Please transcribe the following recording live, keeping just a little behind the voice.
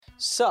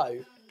So,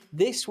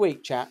 this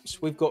week,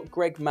 chaps, we've got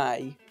Greg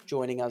May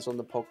joining us on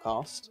the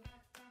podcast.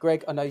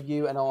 Greg, I know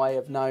you and I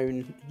have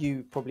known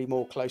you probably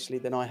more closely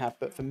than I have,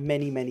 but for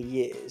many, many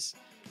years.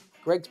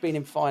 Greg's been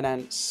in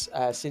finance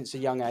since a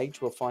young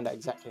age. We'll find out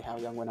exactly how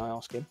young when I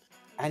ask him.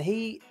 And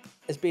he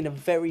has been a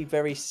very,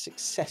 very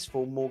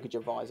successful mortgage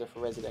advisor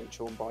for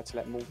residential and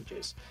buy-to-let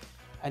mortgages.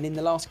 And in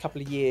the last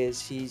couple of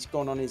years, he's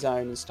gone on his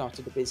own and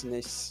started a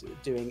business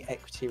doing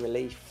equity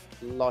release,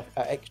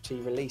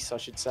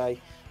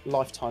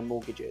 lifetime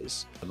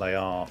mortgages. And they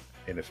are,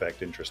 in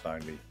effect,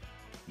 interest-only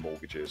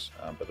mortgages.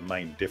 But the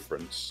main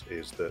difference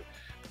is that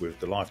with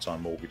the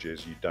lifetime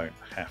mortgages, you don't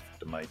have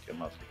to make a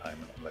monthly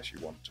payment unless you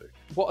want to.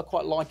 What I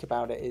quite like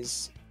about it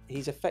is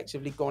he's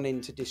effectively gone in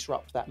to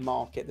disrupt that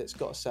market that's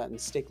got a certain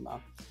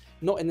stigma.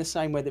 Not in the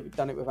same way that we've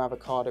done it with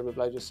Avocado, with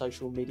loads of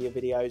social media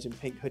videos and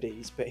pink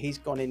hoodies, but he's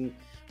gone in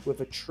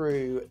with a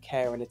true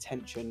care and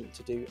attention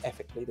to do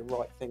ethically the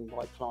right thing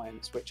by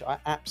clients, which I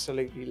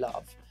absolutely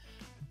love.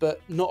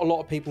 But not a lot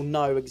of people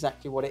know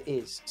exactly what it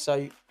is.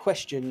 So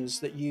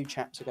questions that you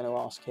chaps are going to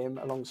ask him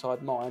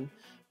alongside mine.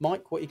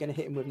 Mike, what are you going to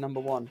hit him with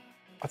number one?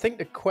 I think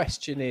the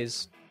question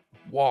is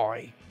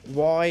why?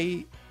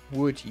 Why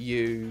would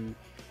you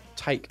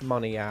take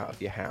money out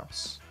of your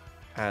house?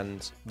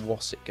 And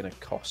what's it going to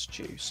cost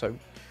you? So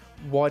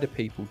why do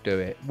people do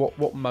it? What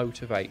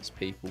motivates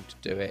people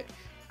to do it?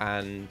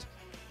 And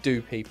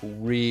do people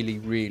really,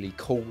 really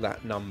call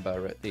that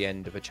number at the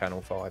end of a Channel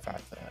 5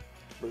 advert?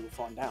 We will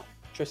find out.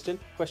 Tristan,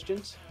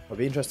 questions? I'd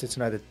be interested to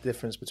know the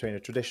difference between a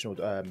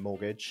traditional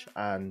mortgage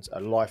and a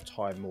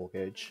lifetime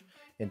mortgage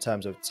in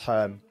terms of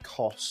term,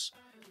 costs,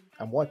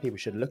 and why people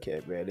should look at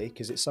it, really,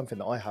 because it's something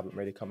that I haven't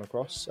really come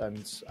across.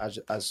 And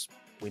as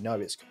we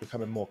know, it's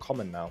becoming more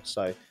common now.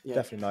 So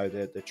definitely know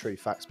the true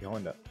facts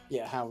behind it.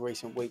 Yeah, how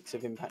recent weeks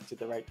have impacted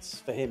the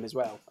rates for him as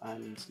well.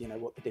 And, you know,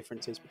 what the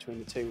difference is between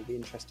the two will be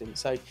interesting.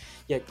 So,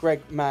 yeah,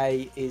 Greg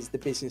May is the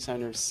business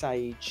owner of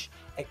Sage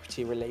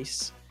Equity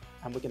Release.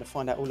 And we're going to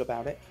find out all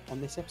about it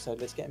on this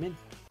episode. Let's get him in.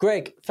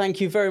 Greg,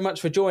 thank you very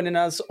much for joining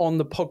us on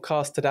the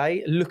podcast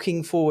today.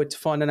 Looking forward to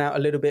finding out a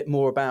little bit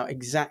more about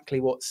exactly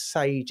what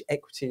Sage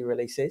Equity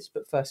Release is.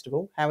 But first of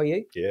all, how are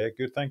you? Yeah,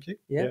 good, thank you.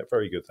 Yeah,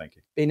 very good, thank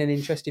you. Been an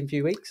interesting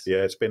few weeks? Yeah,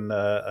 it's been,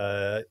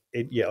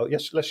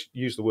 yes, let's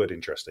use the word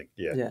interesting.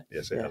 Yes,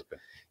 it has been.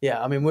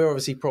 Yeah, I mean, we're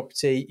obviously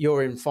property,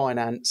 you're in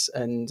finance,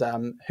 and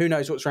who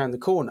knows what's around the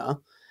corner.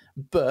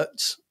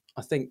 But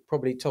I think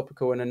probably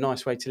topical and a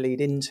nice way to lead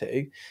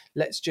into,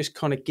 let's just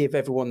kind of give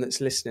everyone that's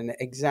listening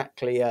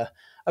exactly a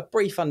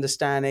brief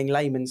understanding,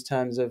 layman's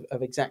terms of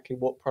exactly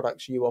what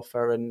products you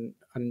offer and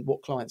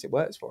what clients it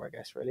works for, I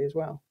guess, really, as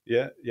well.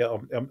 Yeah.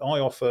 I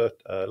offer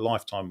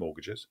lifetime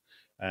mortgages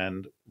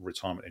and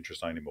retirement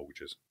interest-only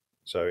mortgages.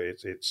 So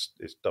it's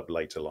double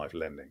A to life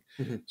lending.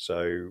 Mm-hmm.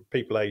 So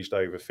people aged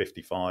over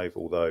 55,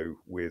 although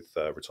with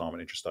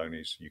retirement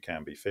interest-onlys, you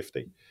can be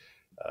 50,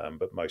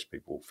 but most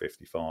people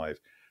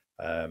 55.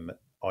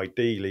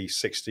 Ideally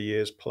 60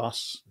 years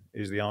plus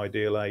is the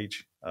ideal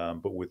age,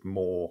 but with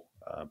more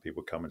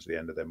people coming to the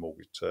end of their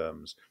mortgage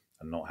terms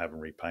and not having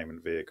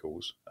repayment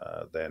vehicles,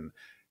 then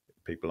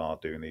people are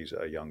doing these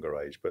at a younger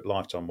age. But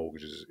lifetime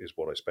mortgages is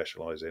what I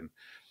specialise in,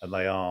 and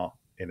they are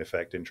in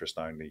effect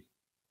interest-only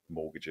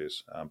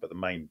mortgages. But the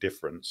main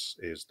difference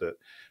is that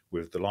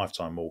with the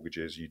lifetime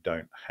mortgages, you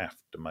don't have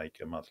to make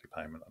a monthly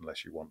payment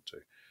unless you want to.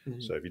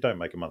 Mm-hmm. So if you don't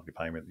make a monthly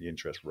payment, the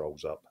interest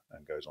rolls up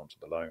and goes onto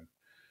the loan.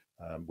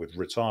 With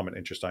retirement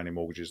interest-only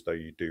mortgages, though,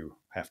 you do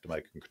have to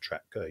make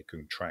a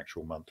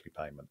contractual monthly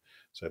payment.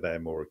 So they're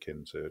more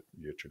akin to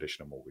your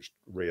traditional mortgage.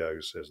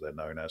 RIOs, as they're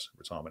known as,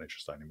 retirement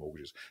interest-only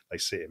mortgages, they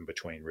sit in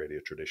between really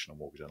a traditional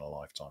mortgage and a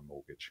lifetime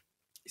mortgage.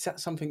 Is that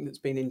something that's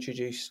been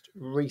introduced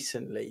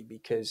recently?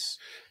 Because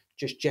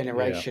just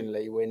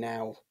generationally, we're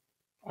now,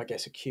 I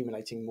guess,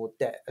 accumulating more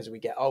debt as we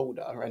get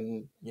older.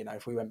 And, you know,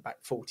 if we went back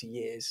 40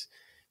 years,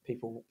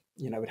 people,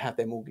 you know, would have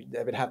their mortgage,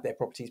 they would have their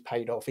properties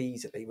paid off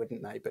easily,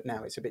 wouldn't they? But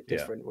now it's a bit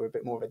different. We're a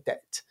bit more of a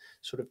debt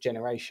sort of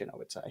generation, I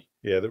would say.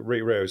 Yeah, the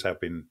RIOs have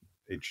been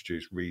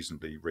introduced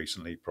reasonably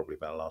recently, probably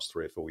about the last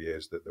 3 or 4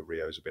 years that the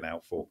RIOs have been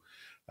out for.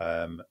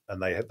 And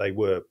they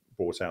were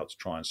brought out to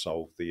try and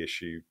solve the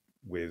issue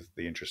with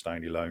the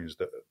interest-only loans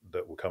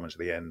that were coming to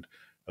the end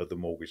of the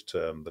mortgage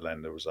term. The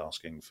lender was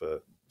asking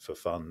for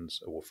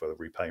funds or for the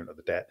repayment of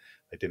the debt.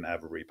 They didn't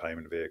have a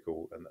repayment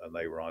vehicle, and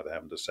they were either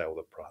having to sell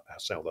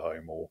the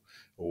home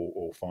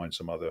or find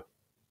some other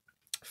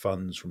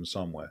funds from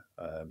somewhere.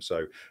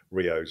 So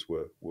RIOs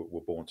were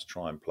born to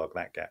try and plug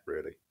that gap,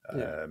 really.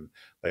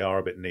 They are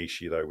a bit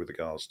niche, though, with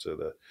regards to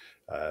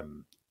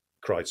the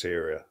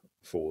criteria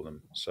for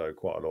them. So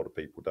quite a lot of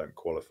people don't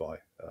qualify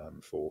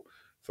for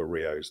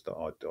RIOs.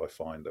 That I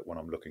find that when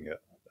I'm looking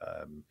at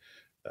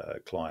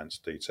clients'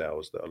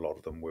 details, that a lot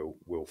of them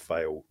will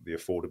fail the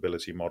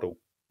affordability model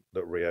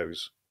that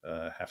RIOs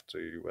have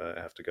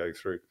to go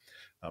through,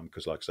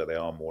 because, like I said, they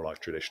are more like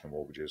traditional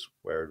mortgages.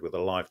 Whereas with a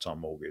lifetime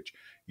mortgage,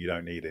 you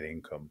don't need an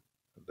income,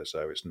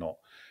 so it's not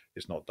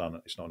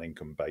an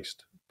income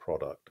based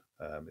product.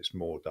 It's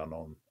more done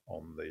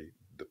on the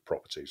the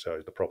property.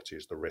 So the property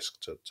is the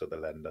risk to the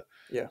lender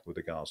with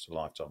regards to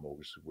lifetime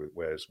mortgage.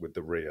 Whereas with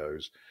the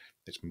RIOs,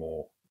 it's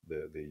more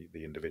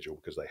the individual,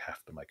 because they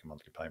have to make a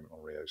monthly payment on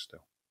RIOs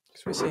still.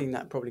 Because we're seeing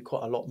that probably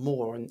quite a lot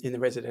more in the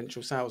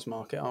residential sales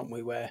market, aren't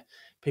we? Where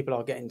people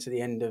are getting to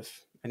the end of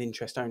an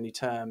interest-only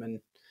term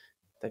and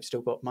they've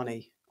still got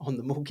money on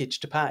the mortgage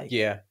to pay.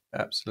 Yeah,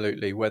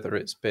 absolutely. Whether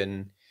it's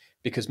been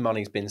because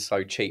money's been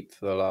so cheap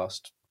for the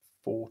last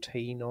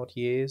 14 odd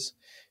years,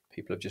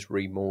 people have just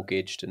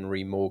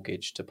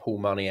remortgaged to pull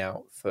money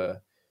out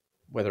for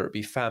whether it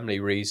be family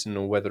reason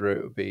or whether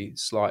it would be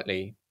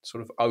slightly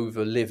sort of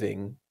over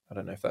living. I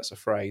don't know if that's a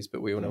phrase,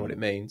 but we all know what it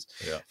means.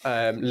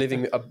 Yeah.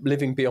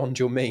 Living beyond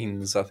your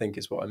means, I think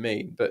is what I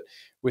mean. But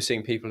we're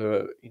seeing people who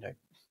are,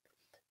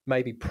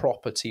 maybe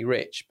property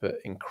rich, but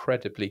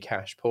incredibly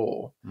cash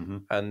poor. Mm-hmm.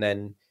 And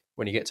then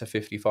when you get to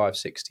 55,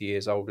 60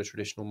 years old, a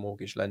traditional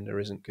mortgage lender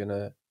isn't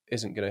gonna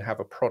have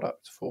a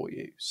product for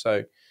you.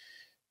 So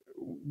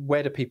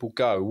where do people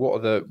go?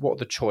 What are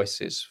the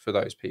choices for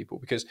those people?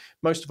 Because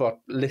most of our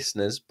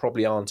listeners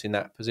probably aren't in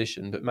that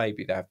position, but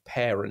maybe they have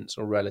parents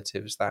or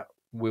relatives that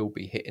will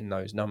be hitting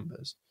those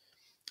numbers.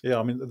 Yeah,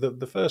 I mean,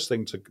 the first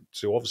thing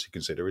to obviously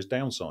consider is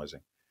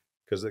downsizing,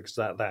 because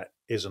that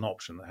is an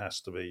option that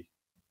has to be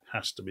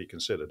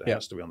considered. It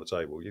has to be on the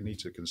table. You need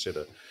to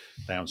consider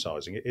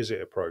downsizing. Is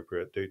it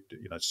appropriate?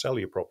 Sell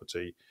your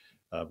property,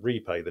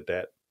 repay the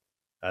debt,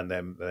 and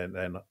then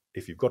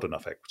if you've got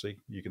enough equity,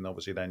 you can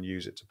obviously then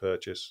use it to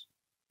purchase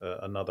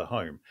another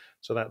home.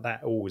 So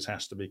that always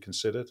has to be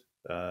considered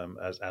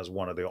as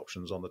one of the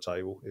options on the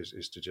table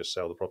is to just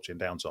sell the property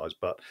and downsize.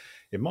 But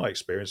in my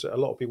experience, a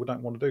lot of people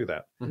don't want to do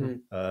that.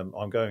 Mm-hmm.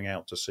 I'm going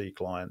out to see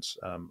clients.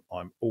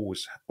 I'm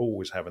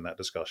always having that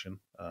discussion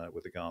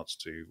with regards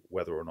to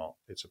whether or not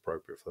it's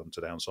appropriate for them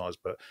to downsize.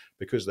 But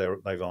because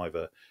they've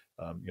either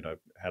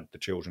had the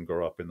children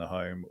grow up in the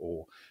home,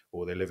 or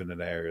they live in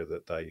an area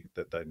that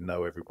they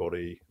know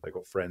everybody, they've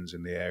got friends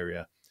in the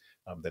area.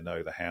 They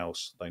know the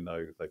house. They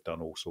know they've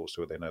done all sorts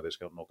to it. They know there's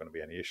not going to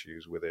be any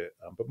issues with it.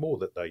 But more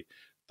that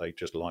they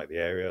just like the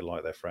area,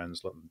 like their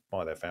friends,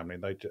 like their family,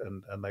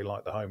 and they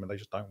like the home, and they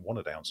just don't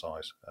want to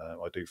downsize.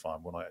 I do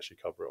find when I actually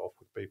cover it off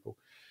with people.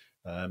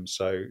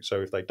 So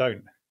if they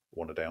don't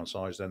want to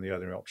downsize, then the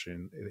other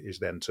option is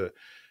then to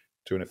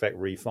in effect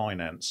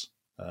refinance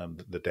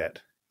the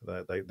debt.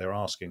 They're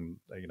asking,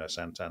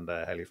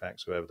 Santander,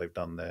 Halifax, whoever they've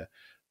done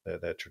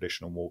their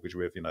traditional mortgage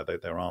with,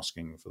 they're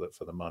asking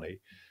for the money,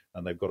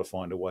 and they've got to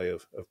find a way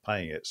of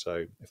paying it.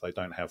 So if they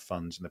don't have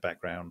funds in the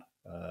background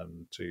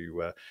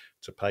to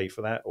pay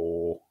for that,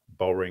 or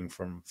borrowing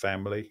from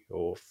family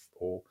or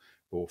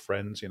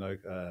friends,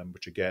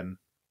 which again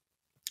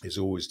is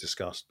always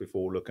discussed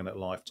before looking at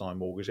lifetime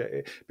mortgage.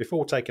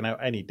 Before taking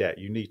out any debt,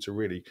 you need to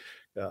really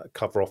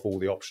cover off all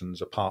the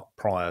options apart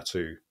prior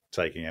to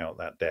taking out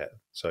that debt.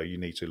 So you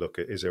need to look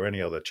at, is there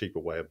any other cheaper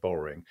way of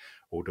borrowing,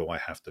 or do I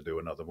have to do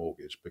another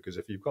mortgage? Because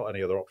if you've got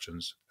any other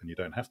options and you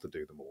don't have to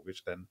do the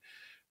mortgage, then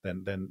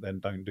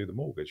don't do the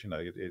mortgage.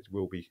 It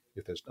will be,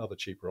 if there's other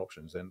cheaper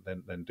options,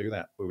 then do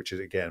that, which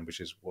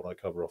is what I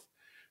cover off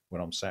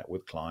when I'm sat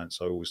with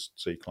clients. I always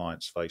see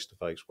clients face to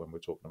face when we're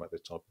talking about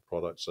this type of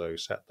product. So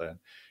sat down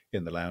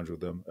in the lounge with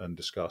them and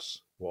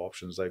discuss what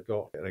options they've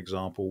got. An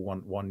example,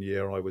 one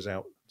year I was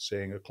out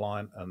seeing a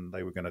client and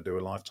they were going to do a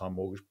lifetime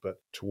mortgage,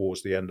 but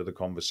towards the end of the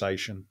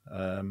conversation,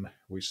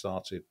 we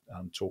started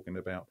talking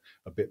about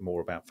a bit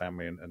more about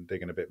family and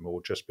digging a bit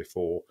more just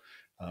before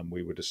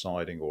we were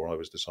deciding, or I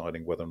was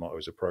deciding whether or not it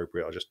was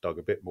appropriate. I just dug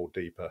a bit more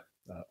deeper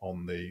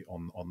on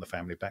the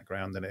family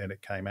background, and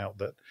it came out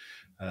that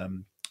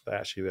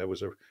actually there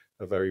was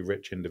a very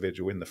rich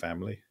individual in the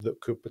family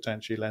that could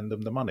potentially lend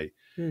them the money.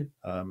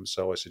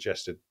 So I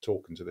suggested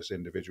talking to this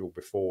individual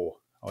before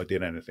I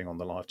did anything on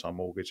the lifetime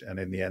mortgage, and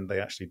in the end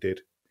they actually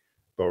did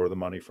borrow the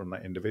money from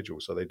that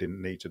individual, so they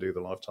didn't need to do the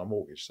lifetime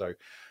mortgage. So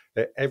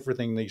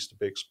everything needs to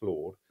be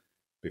explored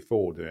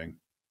before doing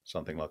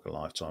something like a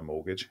lifetime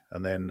mortgage,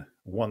 and then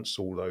once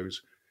all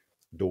those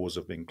doors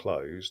have been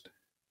closed,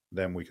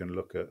 then we can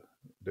look at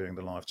doing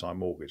the lifetime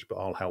mortgage. But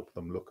I'll help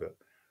them look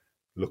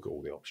at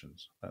all the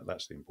options.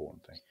 That's the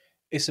important thing.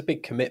 It's a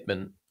big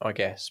commitment, I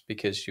guess,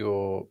 because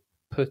you're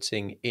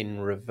putting in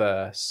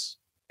reverse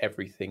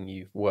everything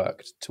you've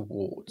worked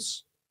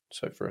towards.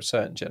 So for a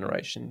certain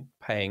generation,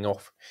 paying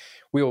off.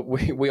 We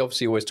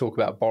obviously always talk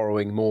about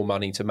borrowing more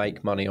money to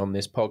make money on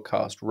this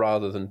podcast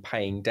rather than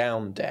paying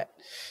down debt.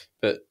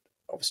 But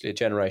obviously a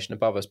generation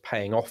above us,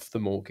 paying off the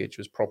mortgage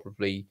was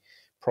probably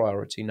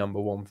priority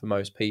number one for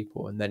most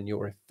people. And then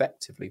you're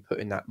effectively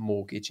putting that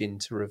mortgage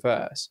into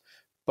reverse.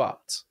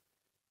 But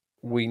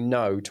we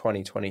know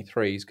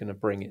 2023 is going to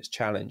bring its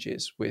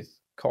challenges with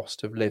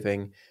cost of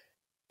living,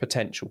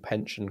 potential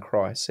pension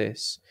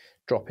crisis,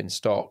 drop in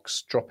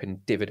stocks, drop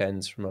in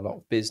dividends from a lot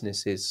of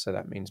businesses. So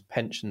that means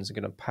pensions are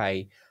going to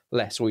pay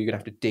less, or you're going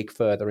to have to dig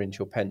further into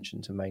your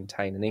pension to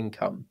maintain an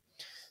income.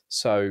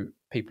 So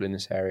people in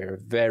this area are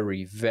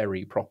very,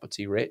 very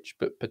property rich,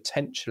 but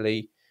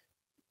potentially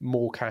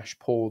more cash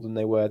poor than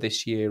they were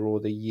this year or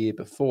the year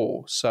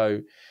before.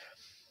 So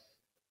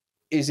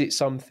is it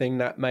something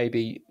that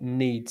maybe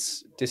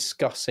needs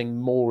discussing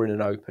more in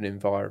an open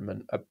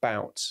environment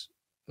about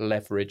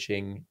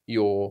leveraging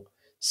your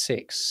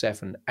 6,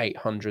 7,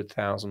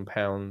 800,000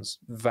 pounds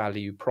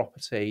value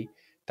property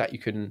that you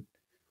can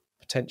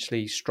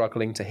potentially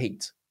struggling to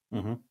heat?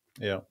 Mm-hmm.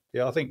 Yeah.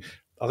 I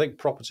think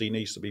property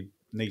needs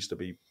to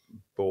be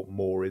brought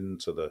more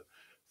into the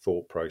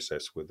thought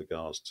process with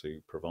regards to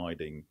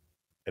providing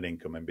an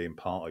income and being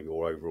part of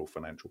your overall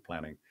financial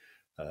planning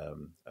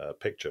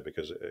picture.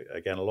 Because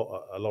again, a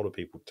lot of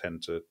people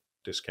tend to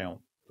discount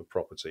the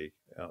property,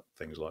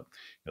 things like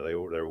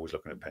they're always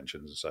looking at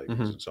pensions and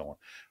savings and so on,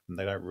 and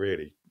they don't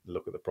really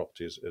look at the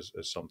property as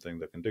something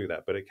that can do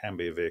that. But it can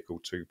be a vehicle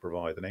to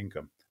provide an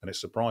income, and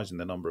it's surprising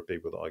the number of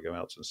people that I go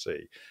out and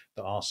see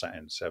that are sat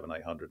in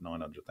 700, 800,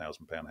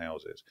 900,000 pound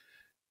houses,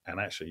 and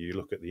actually you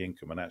look at the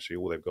income, and actually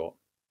all they've got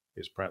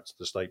is perhaps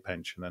the state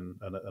pension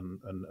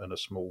and a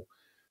small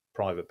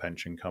private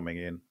pension coming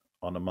in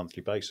on a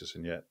monthly basis,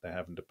 and yet they're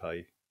having to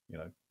pay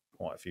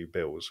quite a few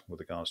bills with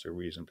regards to a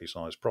reasonably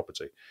sized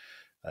property.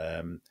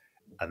 And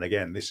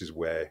again, this is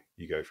where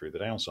you go through the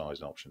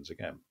downsizing options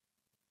again,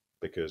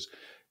 because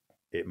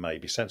it may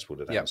be sensible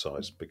to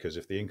downsize, because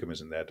if the income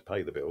isn't there to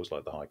pay the bills,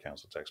 like the high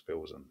council tax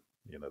bills and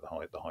the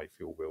high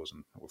fuel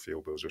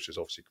bills which is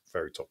obviously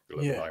very topical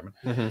at the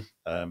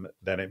moment,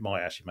 then it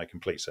might actually make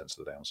complete sense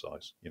to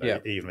downsize.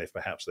 Even if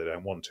perhaps they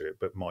don't want to, it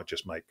but might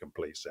just make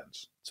complete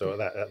sense. So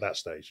at that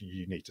stage,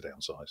 you need to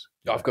downsize.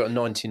 I've got a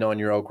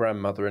 99-year-old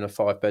grandmother in a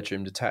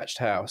 5-bedroom detached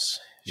house.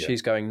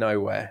 She's going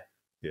nowhere.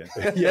 Yeah.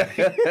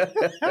 Yeah,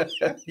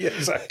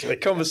 exactly.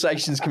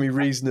 Conversations can be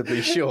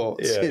reasonably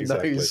short in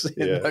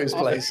those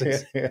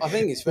places. I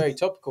think it's very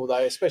topical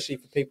though, especially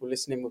for people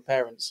listening with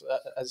parents.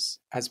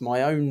 As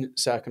my own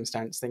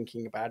circumstance,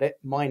 thinking about it,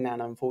 my nan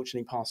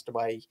unfortunately passed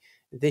away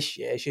this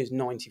year. She was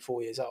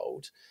 94 years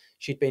old.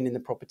 She'd been in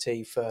the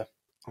property for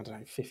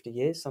 50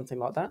 years, something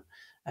like that,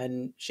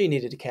 and she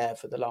needed a care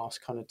for the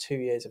last kind of 2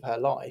 years of her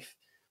life.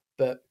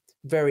 But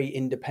very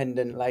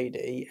independent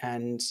lady,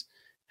 and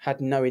had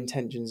no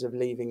intentions of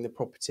leaving the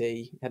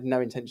property, had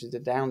no intentions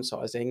of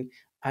downsizing.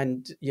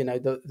 And,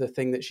 the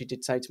thing that she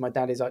did say to my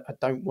dad is, I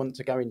don't want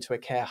to go into a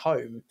care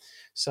home.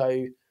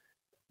 So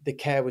the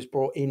care was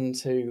brought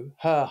into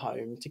her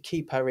home to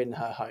keep her in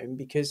her home,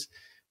 because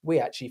we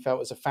actually felt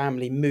as a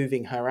family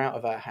moving her out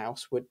of her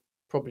house would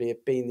probably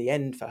have been the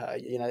end for her.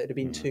 It had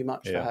been too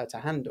much for her to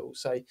handle.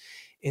 So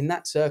in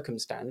that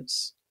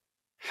circumstance,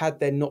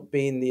 had there not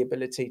been the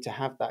ability to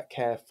have that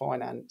care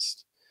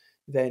financed,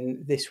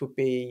 then this would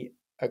be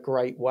a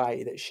great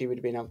way that she would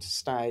have been able to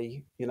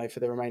stay, for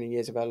the remaining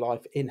years of her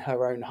life in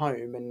her own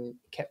home and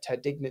kept her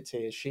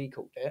dignity, as she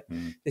called it.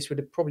 This would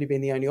have probably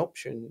been the only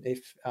option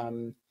if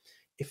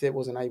it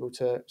wasn't able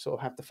to sort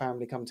of have the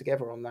family come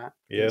together on that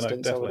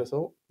instance. I would have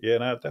thought. Yeah,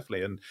 no,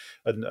 definitely.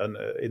 And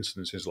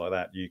instances like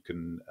that, you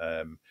can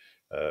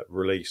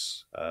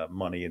release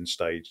money in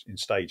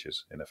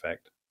stages, in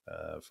effect.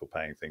 For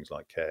paying things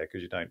like care,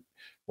 because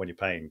when you're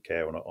paying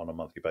care on a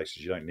monthly basis,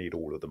 you don't need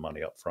all of the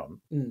money up front,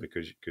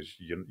 because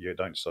you're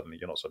not suddenly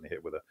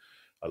hit with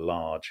a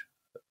large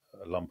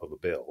lump of a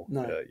bill.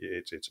 No.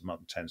 It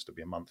tends to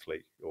be a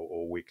monthly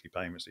or weekly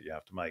payments that you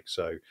have to make.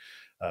 So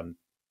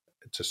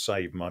to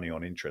save money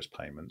on interest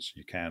payments,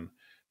 you can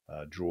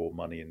draw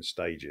money in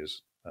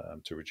stages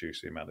to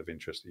reduce the amount of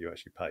interest that you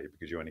actually pay,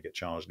 because you only get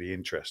charged the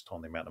interest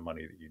on the amount of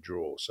money that you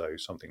draw. So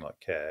something like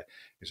care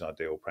is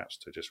ideal, perhaps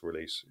to just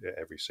release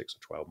every 6 or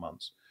 12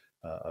 months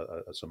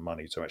some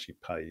money to actually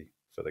pay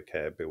for the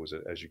care bills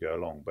as you go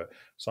along. But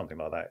something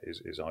like that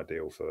is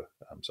ideal for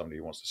somebody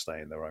who wants to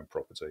stay in their own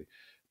property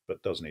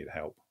but does need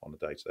help on a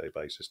day-to-day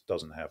basis,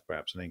 doesn't have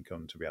perhaps an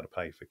income to be able to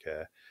pay for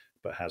care,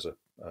 but has a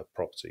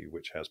property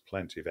which has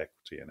plenty of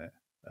equity in it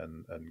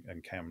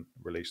and can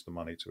release the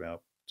money to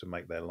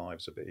make their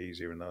lives a bit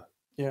easier in the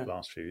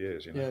last few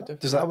years. Yeah,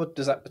 does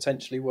that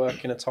potentially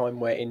work in a time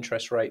where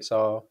interest rates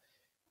are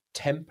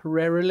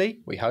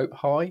temporarily, we hope,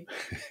 high?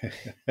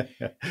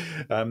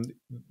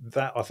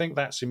 I think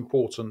that's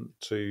important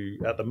to,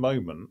 at the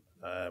moment,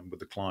 with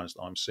the clients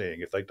that I'm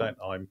seeing. If they don't,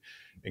 I'm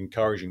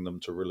encouraging them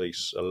to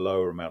release a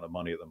lower amount of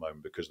money at the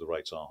moment because the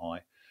rates are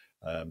high.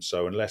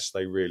 So unless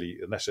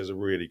there's a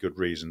really good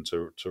reason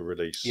to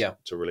release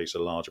a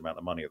large amount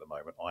of money at the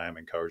moment, I am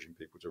encouraging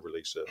people to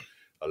release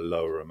a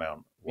lower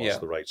amount once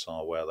the rates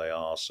are where they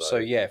are. So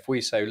if we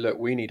say, look,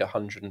 we need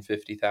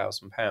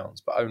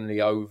 £150,000, but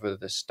only over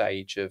the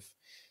stage of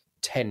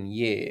 10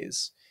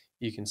 years,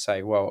 you can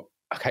say, well,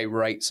 okay,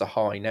 rates are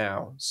high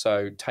now,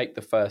 so take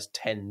the first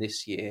 10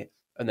 this year,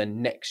 and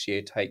then next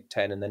year take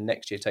 10, and then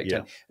next year take 10,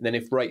 and then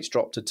if rates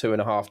drop to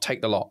 2.5,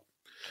 take the lot.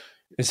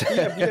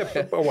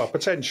 Well,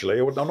 potentially.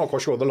 I'm not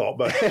quite sure of the lot,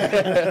 but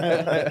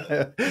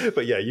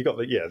but you got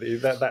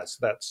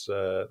that's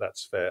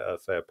a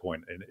fair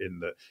point in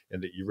that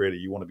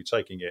you want to be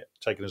taking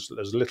as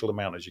little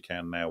amount as you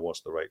can now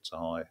whilst the rates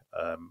are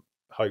high.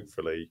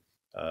 Hopefully,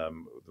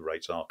 the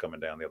rates are coming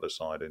down the other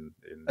side. And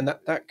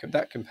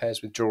that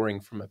compares with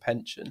drawing from a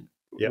pension.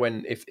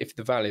 when if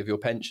the value of your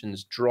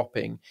pension's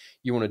dropping,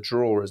 you want to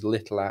draw as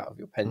little out of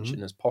your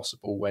pension as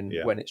possible when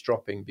it's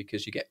dropping,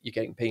 because you're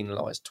getting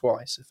penalised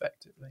twice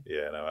effectively.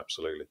 Yeah, no,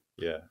 absolutely.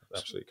 Yeah,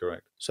 absolutely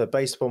correct. So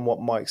based upon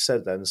what Mike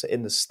said then, so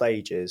in the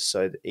stages,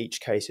 so each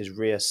case is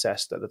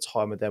reassessed at the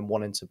time of them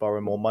wanting to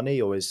borrow more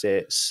money, or is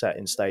it set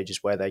in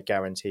stages where they're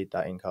guaranteed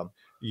that income?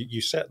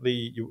 You set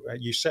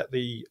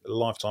the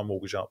lifetime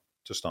mortgage up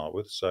to start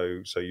with,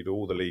 so you do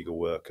all the legal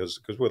work, because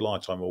with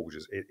lifetime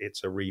mortgages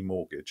it's a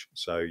remortgage,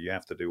 so you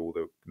have to do all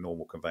the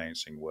normal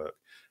conveyancing work.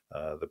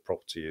 The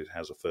property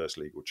has a first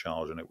legal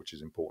charge on it, which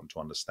is important to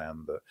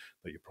understand that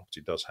your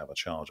property does have a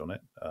charge on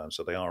it.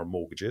 So they are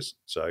mortgages.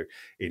 So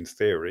in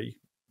theory,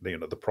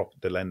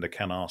 the lender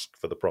can ask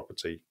for the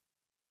property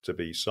to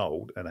be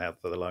sold and have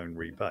the loan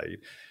repaid.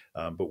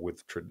 But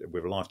with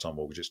a lifetime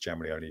mortgage, it's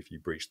generally only if you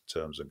breach the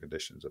terms and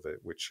conditions of it,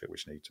 which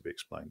need to be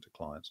explained to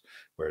clients.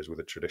 Whereas with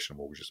a traditional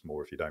mortgage, it's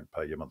more if you don't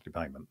pay your monthly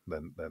payment,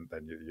 then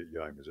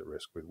your home is at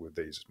risk. With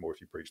these, it's more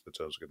if you breach the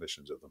terms and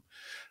conditions of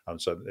them.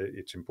 So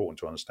it's important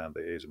to understand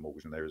that it is a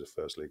mortgage and there is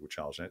a first legal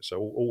charge in it. So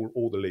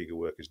all the legal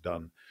work is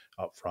done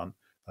up front,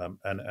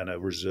 and a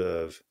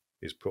reserve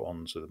is put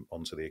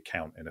onto the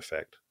account in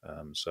effect.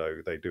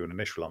 So they do an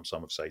initial lump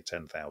sum of say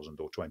 10,000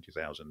 or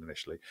 20,000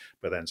 initially,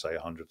 but then say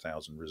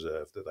 100,000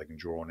 reserve that they can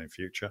draw on in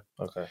future.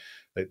 Okay.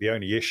 The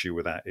only issue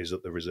with that is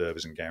that the reserve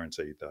isn't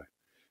guaranteed though,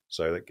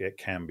 so that it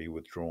can be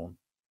withdrawn.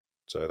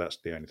 So that's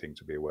the only thing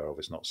to be aware of.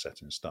 It's not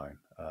set in stone.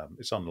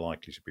 It's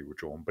unlikely to be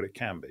withdrawn, but it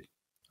can be.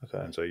 Okay.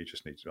 And so you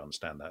just need to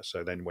understand that.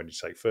 So then when you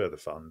take further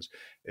funds,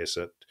 it's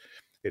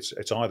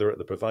either at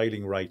the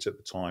prevailing rate at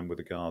the time with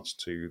regards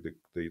to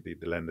the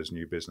lender's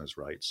new business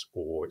rates,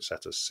 or it's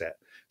at a set.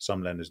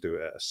 Some lenders do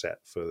it at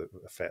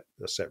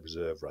a set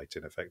reserve rate.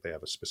 In effect, they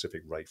have a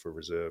specific rate for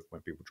reserve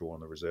when people draw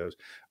on the reserves.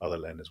 Other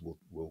lenders will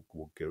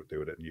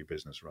do it at new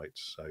business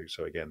rates.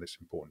 So again, it's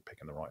important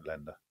picking the right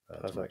lender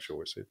to make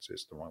sure it's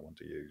the right one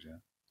to use. Yeah.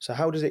 So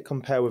how does it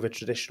compare with a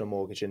traditional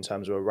mortgage in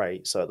terms of a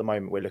rate? So at the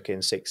moment we're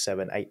looking 6,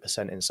 7,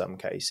 8% in some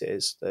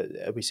cases.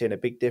 Are we seeing a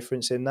big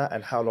difference in that?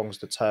 And how long is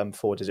the term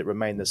for? Does it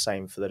remain the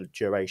same for the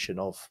duration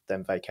of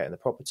them vacating the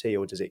property,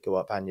 or does it go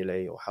up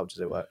annually, or how does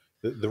it work?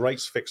 The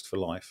rate's fixed for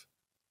life,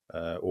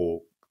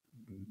 or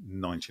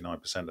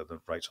 99% of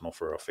the rates on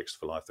offer are fixed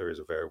for life. There is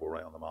a variable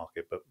rate on the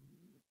market, but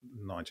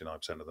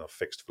 99% of them are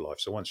fixed for life.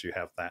 So once you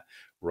have that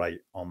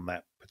rate on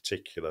that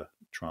particular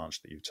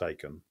tranche that you've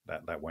taken,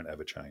 that won't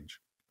ever change.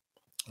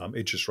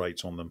 Interest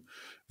rates on them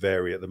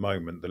vary. At the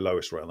moment, the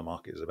lowest rate on the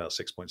market is about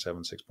 6.7,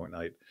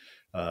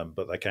 6.8,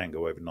 but they can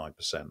go over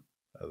 9%.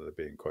 They're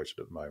being quoted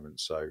at the moment.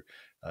 So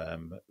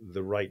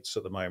the rates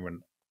at the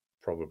moment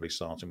probably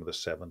starting with a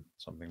 7,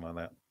 something like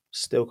that.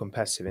 Still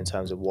competitive in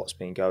terms of what's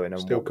been going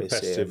and still what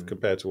competitive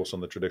compared to what's on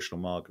the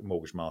traditional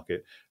mortgage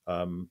market.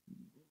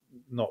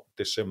 Not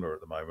dissimilar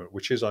at the moment,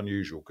 which is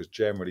unusual because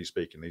generally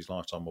speaking, these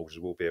lifetime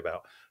mortgages will be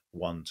about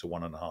 1 to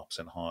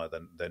 1.5% higher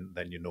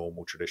than your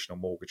normal traditional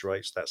mortgage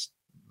rates. That's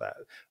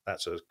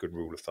a good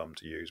rule of thumb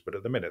to use. But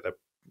at the minute, they're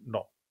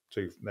not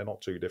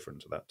too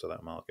different to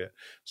that market.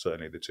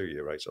 Certainly, the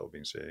 2-year rates I've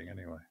been seeing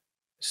anyway.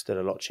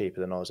 Still a lot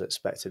cheaper than I was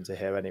expecting to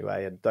hear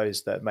anyway. And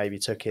those that maybe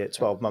took it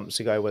 12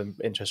 months ago when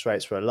interest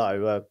rates were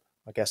low,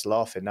 I guess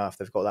laughing now if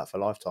they've got that for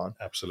lifetime.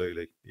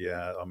 Absolutely,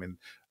 yeah. I mean,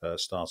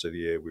 start of the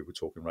year we were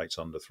talking rates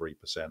under 3%,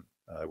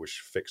 which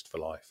fixed for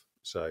life.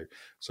 So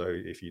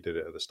if you did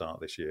it at the start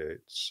of this year,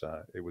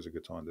 it was a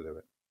good time to do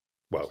it.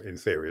 Well, in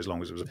theory, as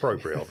long as it was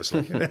appropriate, obviously.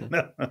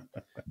 A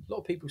lot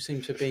of people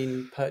seem to have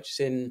been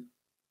purchasing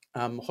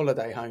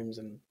holiday homes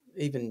and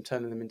even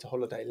turning them into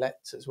holiday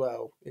lets as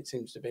well. It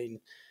seems to have been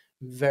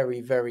very,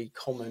 very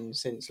common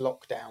since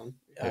lockdown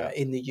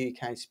in the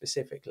UK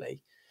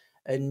specifically.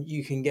 And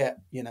you can get,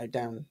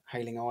 down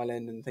Hayling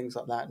Island and things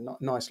like that,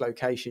 nice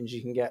locations.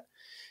 You can get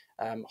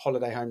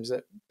holiday homes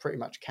that pretty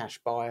much cash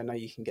buy. I know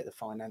you can get the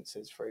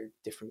finances through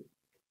different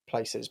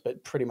places,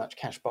 but pretty much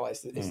cash buy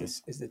is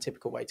the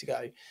typical way to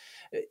go.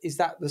 Is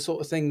that the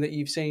sort of thing that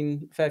you've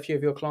seen a fair few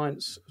of your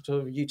clients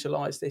sort of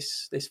utilise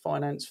this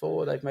finance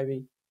for? They've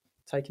maybe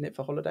taken it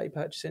for holiday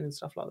purchasing and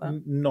stuff like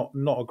that?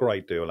 Not a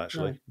great deal,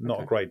 actually. No?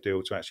 Not a great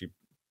deal to actually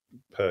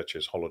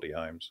purchase holiday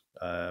homes.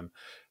 I've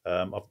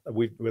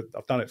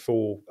done it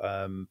for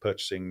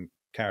purchasing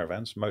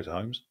caravans,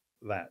 motorhomes.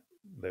 That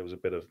there was a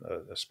bit of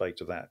a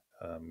spate of that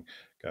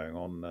going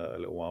on a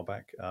little while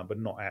back, but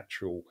not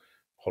actual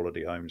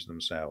holiday homes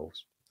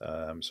themselves.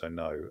 So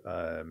no,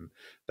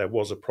 there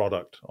was a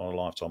product on a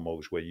lifetime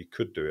mortgage where you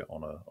could do it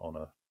on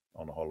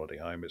a holiday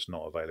home. It's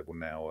not available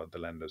now. The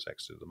lenders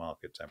exited the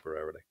market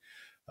temporarily.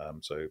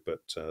 So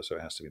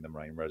it has to be the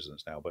main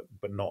residence now,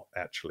 but not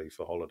actually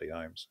for holiday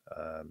homes.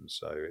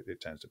 So it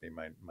tends to be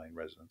main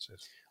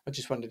residences. I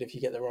just wondered if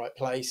you get the right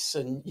place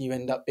and you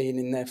end up being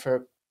in there for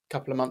a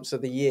couple of months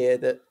of the year,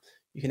 that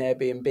you can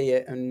Airbnb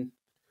it and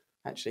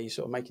actually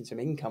sort of making some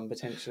income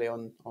potentially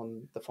on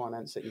the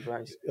finance that you've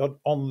raised.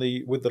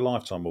 With the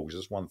lifetime mortgage,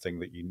 there's one thing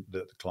that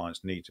the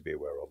clients need to be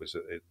aware of is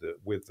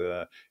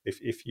that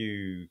if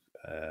you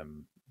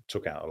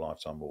took out a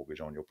lifetime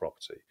mortgage on your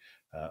property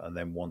and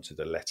then wanted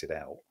to let it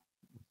out,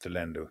 the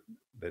lender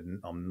then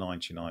I'm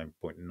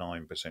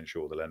 99.9%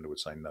 sure the lender would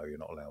say no, you're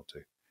not allowed to.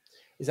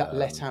 Is that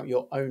let out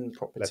your own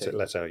property?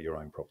 Let out your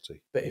own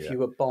property. But if you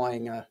were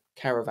buying a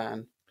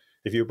caravan,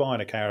 if you're buying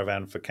a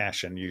caravan for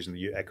cash and using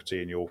the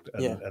equity in your,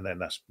 and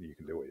then you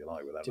can do what you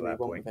like with that at that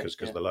point,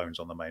 because the loan's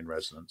on the main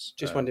residence.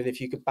 Just wondered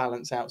if you could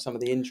balance out some of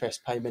the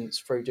interest payments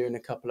through doing a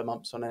couple of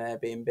months on an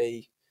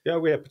Airbnb. Yeah,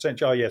 we have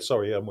potential. Oh, yeah,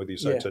 sorry, I'm with you.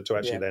 So to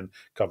actually then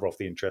cover off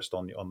the interest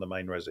on the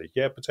main resi.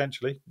 Yeah,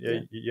 potentially.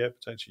 Yeah,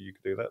 potentially you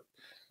could do that,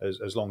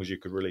 as long as you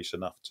could release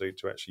enough to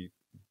actually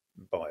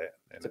buy it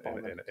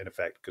in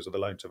effect, because of the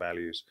loan to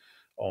values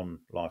on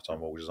lifetime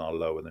mortgages are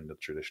lower than the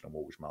traditional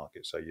mortgage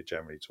market. So you're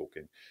generally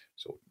talking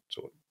sort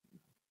of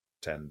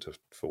 10 to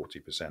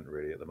 40%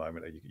 really at the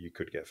moment. You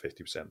could get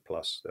 50%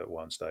 plus at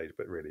one stage,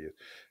 but really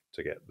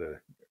to get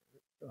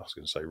I was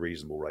going to say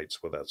reasonable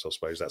rates. Well, I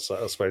suppose that's a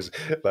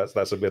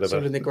bit of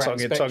sort a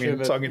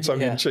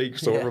tongue in cheek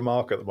sort of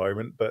remark at the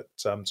moment. But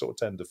sort of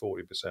 10 to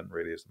 40%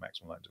 really is the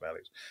maximum loan to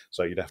values.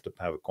 So you'd have to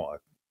have quite a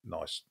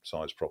nice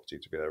sized property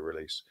to be able to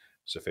release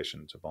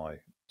sufficient to buy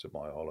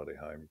a holiday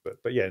home.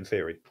 But yeah, in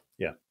theory,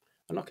 yeah.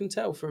 And I can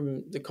tell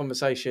from the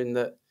conversation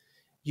that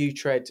you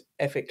tread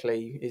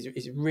ethically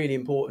is really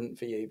important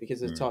for you,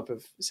 because of the type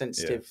of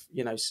sensitive,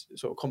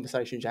 sort of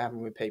conversations you're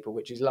having with people,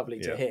 which is lovely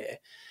to hear.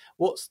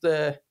 What's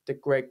the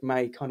Greg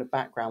May kind of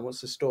background?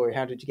 What's the story?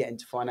 How did you get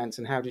into finance,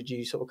 and how did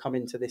you sort of come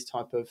into this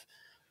type of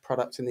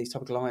product and these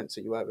type of clients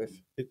that you work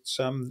with? It's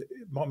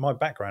my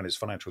background is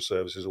financial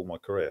services all my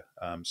career.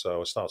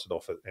 So I started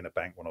off in a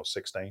bank when I was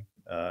 16,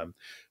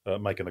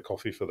 making the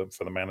coffee for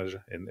the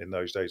manager in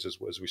those days,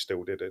 as we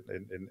still did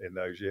in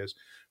those years.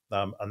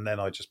 And then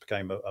I just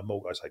became a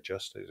mortgage. I say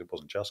just, it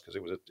wasn't just, because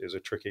it was a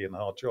tricky and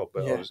hard job.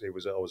 But I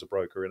was a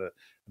broker in an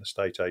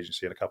estate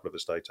agency, and a couple of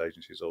estate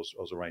agencies. I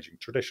was arranging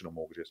traditional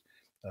mortgages,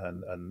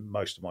 and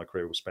most of my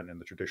career was spent in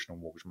the traditional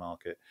mortgage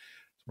market.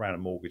 Ran a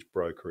mortgage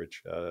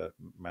brokerage,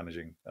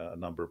 managing a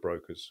number of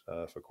brokers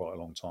for quite a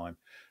long time.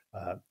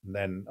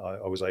 Then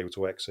I was able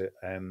to exit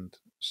and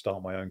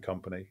start my own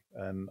company,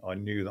 and I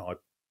knew that I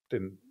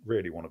didn't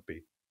really want to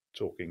be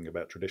talking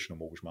about traditional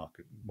mortgage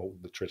market,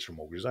 the traditional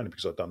mortgages, only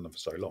because I'd done them for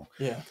so long.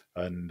 Yeah.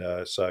 And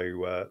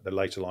so the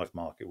later life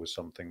market was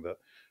something that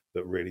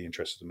really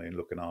interested me in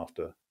looking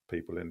after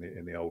people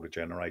in the older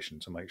generation,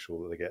 to make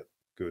sure that they get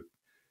good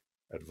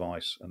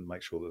advice and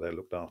make sure that they're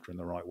looked after in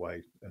the right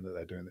way, and that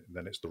they're doing it,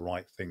 then it's the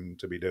right thing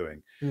to be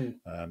doing.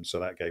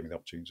 So that gave me the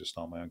opportunity to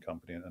start my own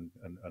company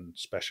and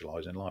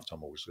specialize in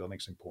lifetime mortgages. I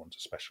think it's important to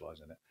specialize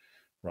in it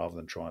rather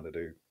than trying to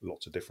do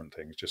lots of different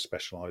things. Just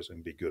specialize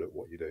and be good at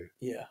what you do.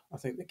 Yeah, I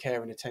think the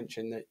care and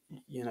attention that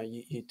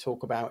you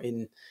talk about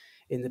in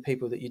the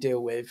people that you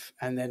deal with,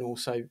 and then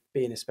also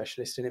being a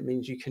specialist, and it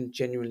means you can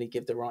genuinely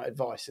give the right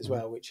advice as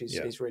well, which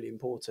is really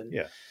important.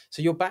 Yeah.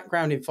 So your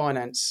background in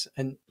finance,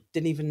 and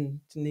didn't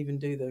even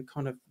do the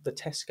kind of the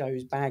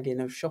Tesco's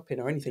bagging of shopping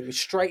or anything. You're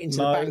straight into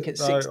the bank at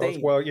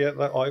 16.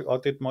 I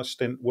did my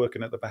stint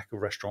working at the back of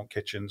restaurant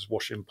kitchens,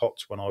 washing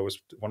pots when I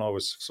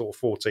was sort of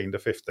 14 to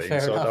 15. Fair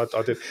so enough.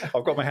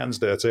 I've got my hands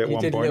dirty at You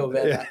one did point. a little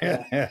bit of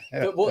that, yeah.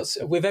 But what's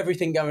with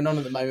everything going on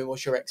at the moment?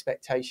 What's your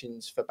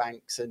expectations for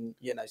banks? And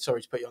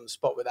sorry to put you on the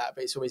spot with that,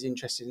 but it's always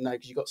interesting to know,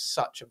 because you've got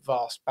such a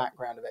vast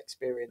background of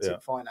experience in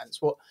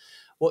finance.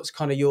 What's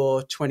kind of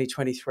your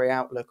 2023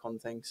 outlook on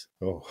things?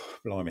 Oh,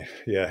 blimey.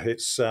 Yeah,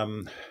 it's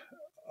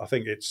I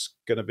think it's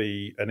going to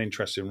be an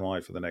interesting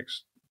ride for the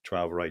next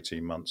 12 or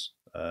 18 months,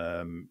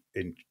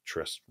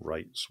 interest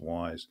rates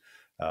wise.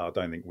 I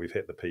don't think we've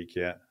hit the peak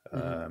yet.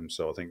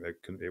 So I think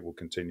it will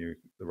continue.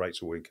 The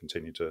rates will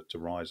continue to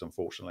rise,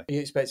 unfortunately. Are you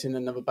expecting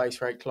another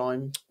base rate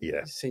climb? Yeah.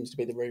 It seems to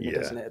be the rumour,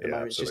 doesn't it, at the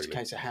moment? Absolutely. It's just a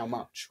case of how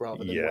much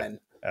rather than when.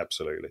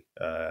 Absolutely.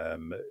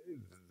 And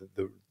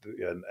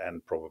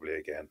probably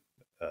again,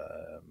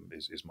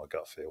 is my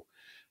gut feel.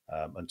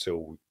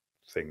 Until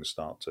things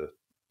start to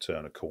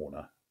turn a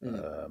corner,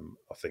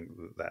 I think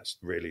that's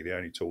really the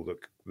only tool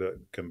that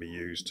can be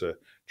used to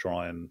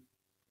try and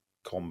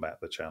combat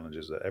the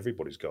challenges that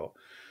everybody's got.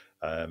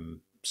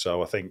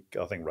 So I think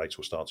rates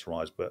will start to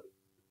rise, but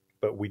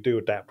we do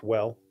adapt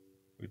well.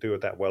 We do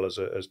adapt well as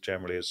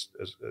generally as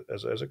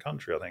a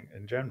country. I think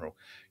in general,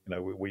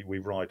 we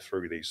ride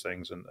through these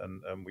things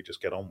and we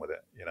just get on with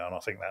it. And I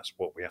think that's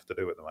what we have to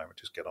do at the moment.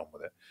 Just get on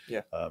with it.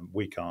 Yeah.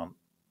 We can't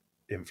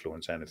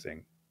influence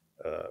anything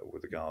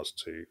with regards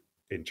to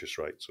interest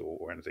rates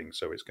or anything.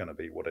 So it's going to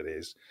be what it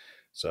is.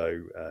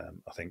 So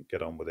I think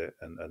get on with it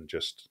and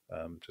just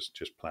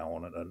plow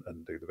on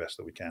and do the best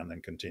that we can,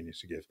 and continue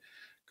to give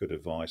good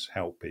advice,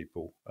 help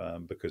people,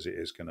 because it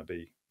is going to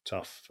be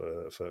tough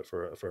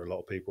for a lot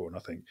of people. And I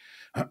think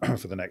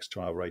for the next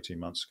 12 or 18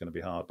 months, it's going to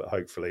be hard. But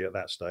hopefully at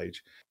that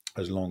stage,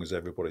 as long as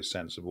everybody's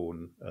sensible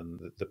and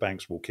the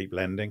banks will keep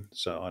lending.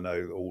 So I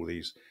know all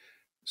these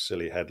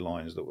silly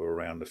headlines that were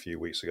around a few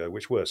weeks ago,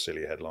 which were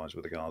silly headlines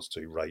with regards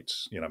to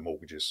rates,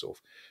 mortgages sort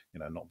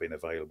of, not being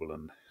available.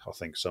 And I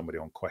think somebody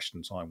on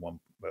Question Time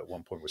at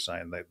one point was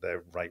saying that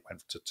their rate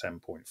went to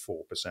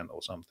 10.4%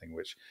 or something,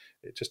 which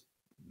it just,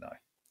 no.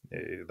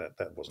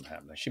 That wasn't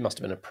happening. She must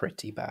have been a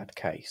pretty bad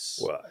case.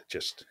 Well,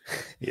 just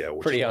or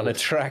pretty just,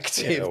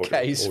 unattractive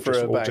case or for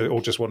just, a bank.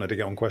 or just wanted to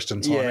get on Question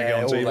Time and get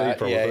on all TV, that.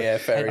 probably. Yeah,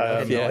 fair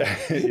enough.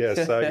 Yeah.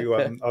 So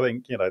I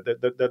think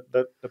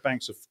the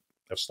banks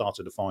have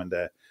started to find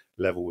their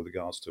level with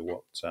regards to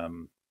what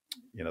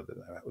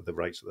the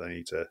rates that they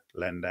need to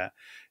lend at.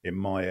 In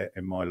my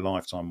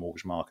lifetime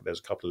mortgage market, there's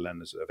a couple of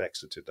lenders that have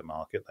exited the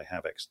market. They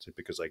have exited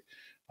because they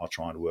are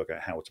trying to work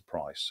out how to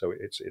price. So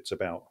it's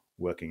about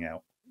working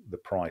out the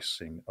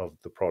pricing of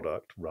the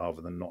product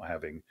rather than not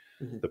having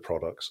the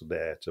products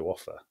there to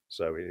offer.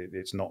 So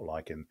it's not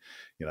like in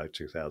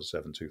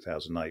 2007,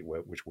 2008,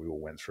 which we all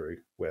went through,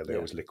 where there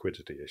was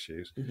liquidity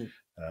issues.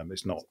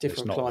 It's not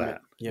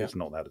climate. that. It's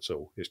not that at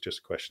all. It's just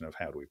a question of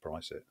how do we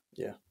price it.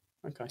 Yeah.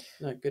 Okay.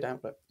 No, good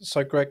outlet.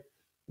 So, Greg,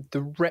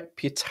 the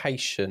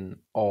reputation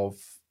of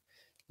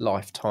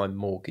lifetime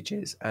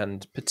mortgages,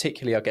 and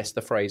particularly, I guess,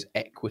 the phrase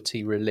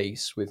equity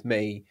release with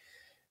me,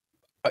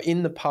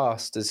 in the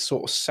past has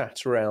sort of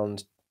sat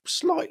around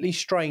slightly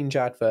strange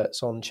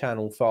adverts on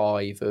Channel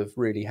 5 of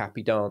really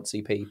happy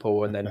dancy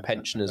people and then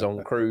pensioners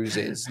on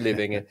cruises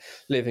living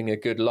a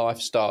good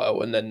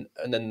lifestyle, and then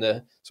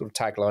the sort of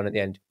tagline at the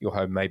end, your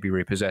home may be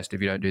repossessed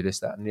if you don't do this,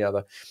 that and the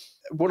other.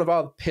 One of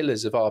our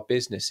pillars of our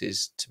business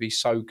is to be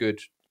so good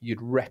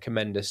you'd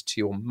recommend us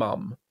to your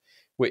mum,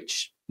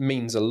 which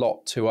means a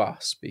lot to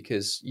us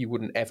because you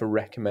wouldn't ever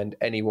recommend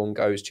anyone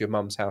goes to your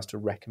mum's house to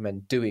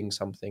recommend doing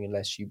something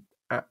unless you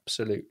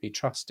absolutely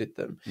trusted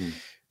them.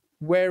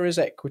 Where has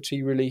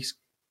equity release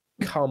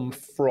come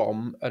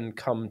from and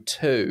come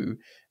to,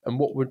 and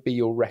what would be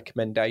your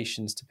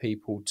recommendations to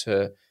people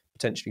to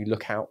potentially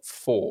look out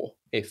for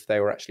if they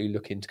were actually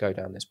looking to go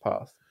down this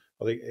path?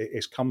 I think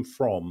it's come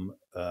from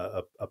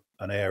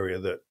an area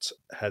that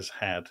has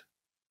had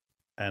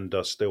and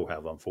does still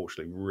have,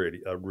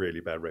 unfortunately, a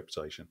really bad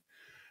reputation.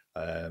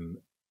 And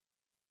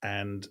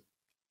in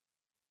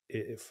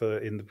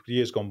the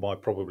years gone by,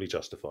 probably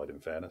justified, in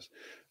fairness.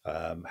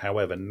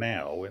 However,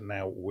 now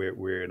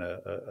we're in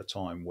a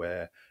time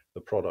where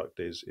the product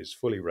is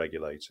fully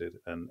regulated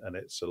and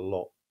it's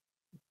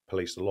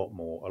policed a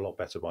lot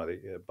better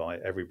by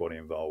everybody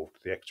involved.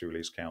 The Equity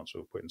Release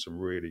Council have put in some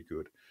really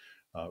good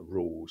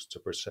rules to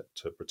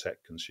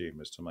protect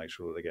consumers, to make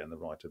sure that they're getting the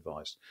right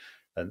advice.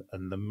 And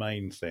the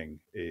main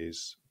thing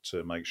is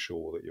to make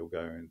sure that you're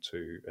going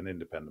to an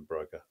independent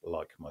broker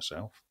like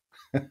myself.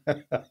 Got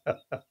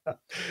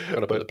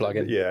to put the plug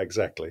in. Yeah,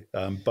 exactly.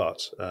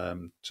 But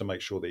to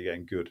make sure that you're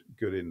getting good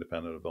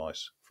independent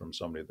advice from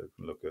somebody that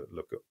can look at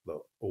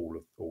all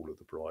of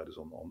the providers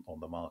on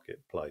the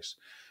marketplace.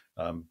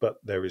 But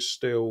there is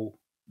still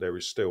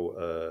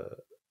a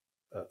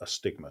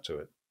stigma to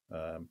it.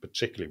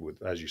 Particularly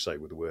with, as you say,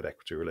 with the word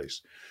equity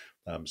release.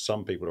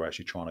 Some people are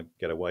actually trying to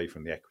get away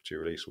from the equity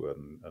release word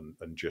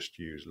and just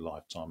use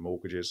lifetime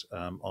mortgages.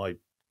 I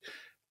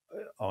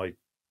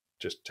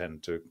just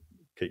tend to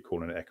keep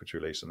calling it equity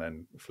release and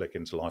then flick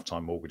into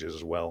lifetime mortgages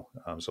as well.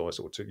 So I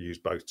sort of use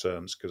both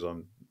terms because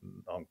I'm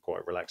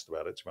quite relaxed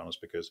about it, to be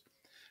honest, because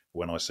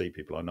when I see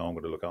people, I know I'm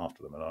going to look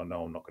after them and I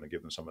know I'm not going to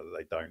give them something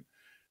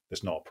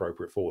that's not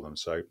appropriate for them.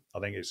 So I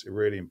think it's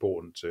really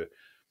important to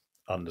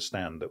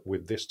understand that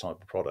with this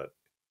type of product,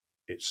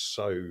 it's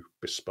so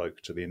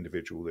bespoke to the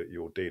individual that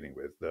you're dealing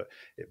with that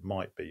it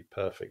might be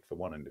perfect for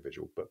one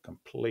individual but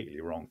completely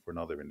wrong for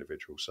another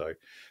individual. So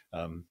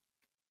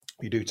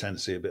you do tend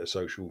to see a bit of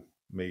social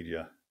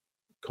media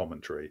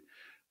commentary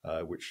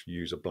which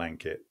use a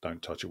blanket,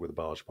 don't touch it with a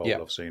barge pole,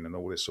 I've seen, and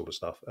all this sort of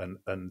stuff,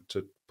 and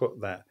to put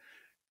that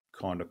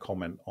kind of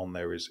comment on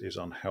there is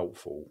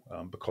unhelpful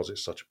because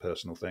it's such a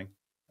personal thing.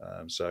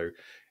 So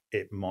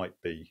it might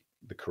be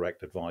the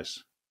correct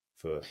advice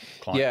for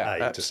client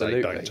A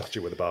absolutely. To say don't touch it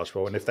with a barge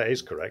pole, and if that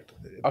is correct,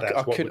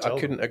 I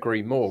couldn't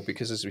agree more,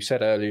 because as we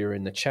said earlier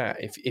in the chat,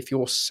 if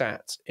you're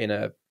sat in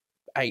a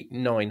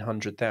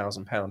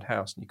 £800,000-900,000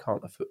 house and you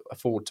can't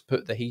afford to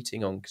put the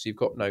heating on because you've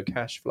got no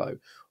cash flow,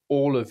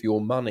 all of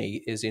your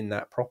money is in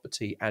that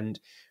property,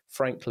 and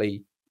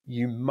frankly,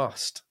 you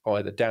must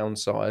either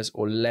downsize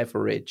or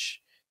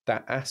leverage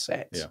that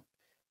asset.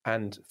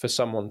 And for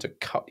someone to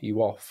cut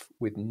you off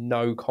with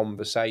no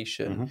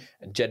conversation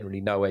and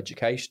generally no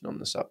education on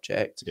the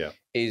subject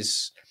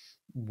is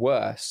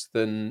worse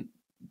than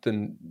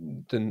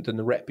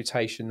the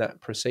reputation that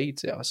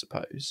precedes it, I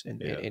suppose,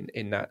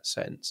 in that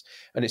sense.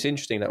 And it's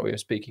interesting that we were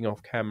speaking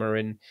off camera,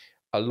 and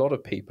a lot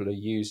of people are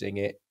using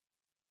it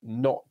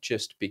not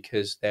just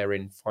because they're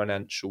in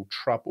financial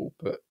trouble,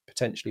 but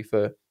potentially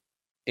for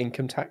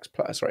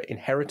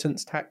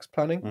inheritance tax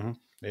planning.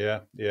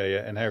 Yeah.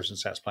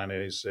 Inheritance tax planning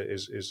is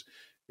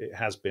it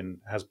has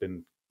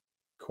been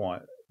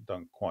quite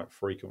done quite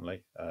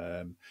frequently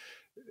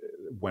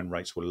when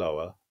rates were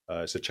lower.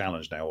 It's a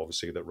challenge now,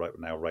 obviously, that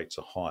now rates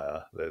are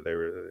higher.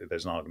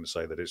 There's an argument to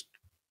say that it's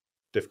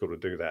difficult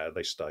to do that at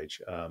this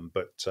stage.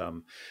 But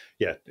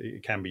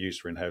it can be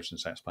used for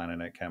inheritance tax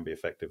planning. It can be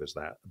effective as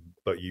that,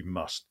 but you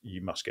must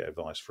get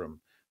advice from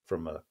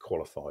from a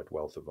qualified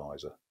wealth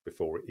advisor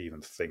before even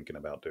thinking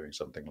about doing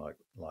something like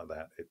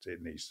that.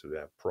 It needs to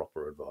have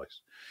proper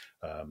advice,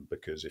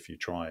 because if you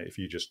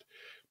just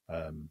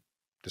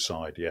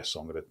decide, yes,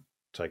 I'm going to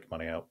take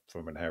money out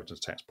from an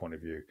inheritance tax point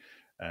of view,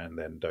 and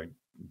then don't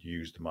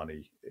use the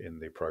money in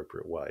the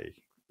appropriate way,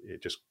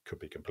 it just could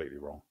be completely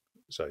wrong.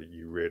 So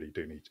you really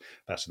do need,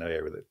 that's an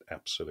area that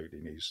absolutely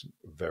needs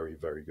very,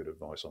 very good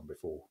advice on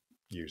before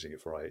using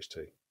it for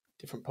IHT.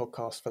 Different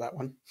podcast for that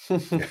one.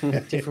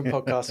 Different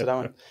podcast for that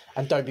one.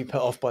 And don't be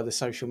put off by the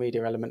social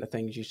media element of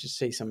things. You should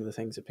see some of the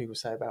things that people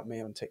say about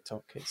me on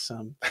TikTok. It's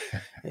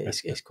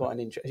quite an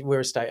interesting. We're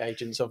estate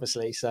agents,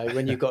 obviously, so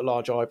when you've got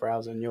large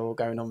eyebrows and you're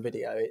going on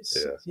video,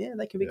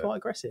 they can be quite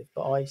aggressive.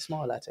 But I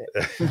smile at it.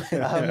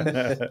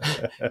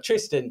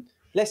 Tristan,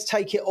 let's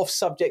take it off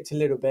subject a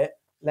little bit.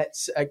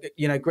 Let's,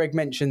 Greg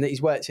mentioned that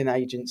he's worked in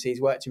agencies,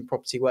 worked in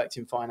property, worked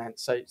in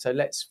finance. So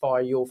let's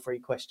fire your 3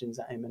 questions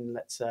at him, and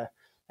let's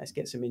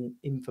get some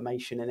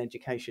information and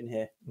education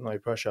here. No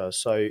pressure.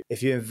 So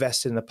if you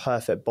invest in the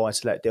perfect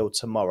buy-to-let deal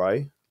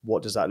tomorrow,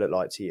 what does that look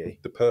like to you?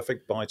 The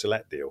perfect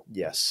buy-to-let deal?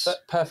 Yes.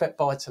 But perfect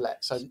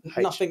buy-to-let. So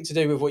nothing to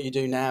do with what you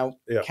do now,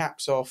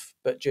 caps off,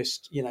 but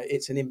just,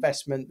 it's an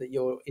investment that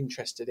you're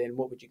interested in.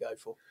 What would you go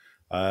for?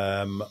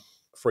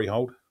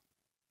 Freehold.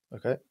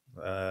 Okay.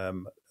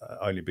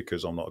 Only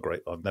because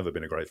I've never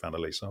been a great fan of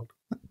leasehold.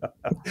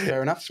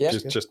 Fair enough. Yeah.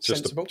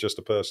 Just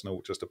a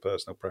personal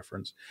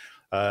preference.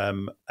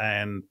 And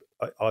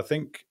I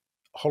think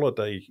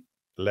holiday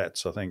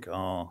lets are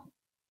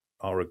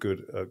a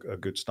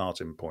good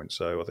starting point.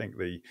 So I think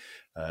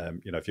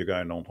if you're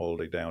going on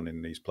holiday down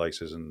in these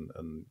places and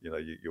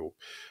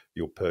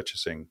you're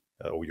purchasing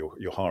or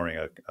you're hiring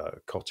a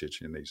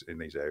cottage in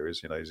these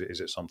areas, is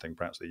it something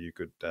perhaps that you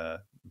could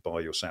buy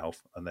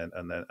yourself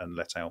and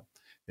let out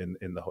in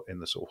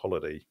the sort of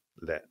holiday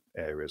let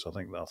areas? I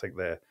think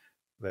they're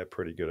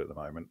pretty good at the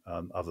moment.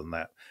 Other than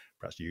that,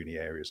 perhaps uni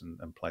areas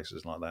and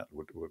places like that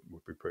would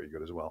be pretty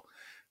good as well.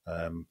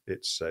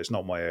 It's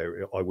not my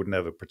area. I would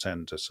never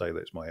pretend to say that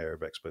it's my area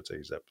of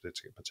expertise, that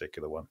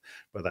particular one,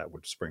 but that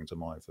would spring to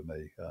mind for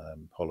me.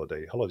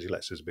 Holiday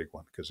lets is a big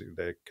one because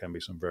there can be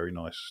some very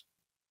nice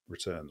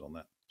returns on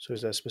that. So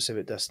is there a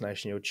specific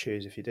destination you'll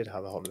choose if you did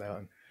have a holiday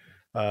home?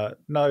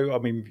 No, I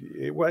mean,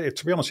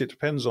 to be honest, it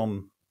depends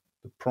on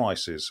the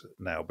prices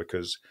now,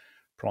 because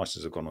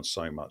prices have gone up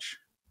so much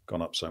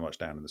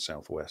down in the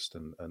southwest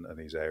and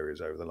these areas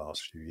over the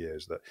last few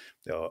years that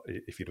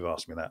if you'd have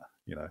asked me that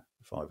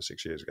 5 or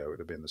 6 years ago, it would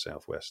have been the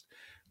southwest,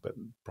 but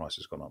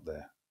prices gone up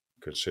there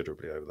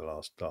considerably over the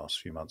last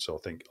few months. So I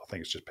think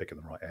it's just picking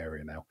the right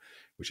area now,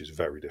 which is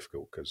very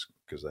difficult because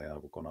they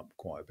have gone up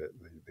quite a bit,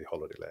 the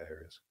holiday let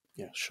areas.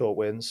 Yeah, short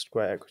wins,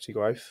 great equity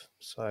growth.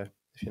 So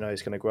if you know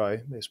it's going to grow,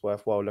 it's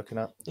worthwhile looking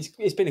at.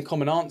 It's been a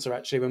common answer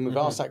actually when we've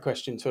asked that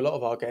question to a lot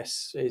of our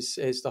guests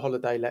is the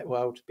holiday let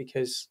world,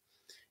 because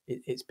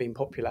it's been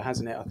popular,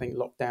 hasn't it? I think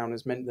lockdown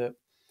has meant that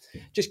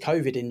just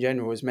COVID in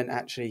general has meant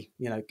actually,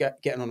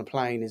 getting on a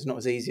plane is not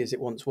as easy as it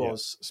once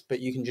was,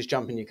 but you can just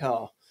jump in your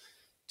car.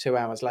 2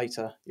 hours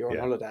later, you're on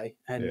holiday,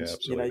 and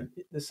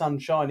the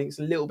sun's shining. It's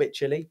a little bit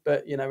chilly,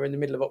 but we're in the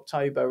middle of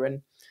October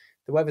and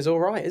the weather's all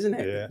right, isn't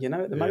it?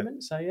 At the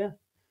moment. So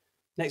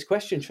next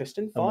question,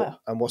 Tristan. Fire.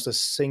 And what's the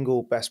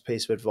single best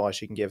piece of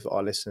advice you can give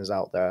our listeners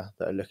out there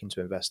that are looking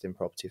to invest in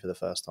property for the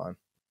first time?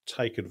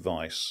 Take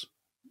advice.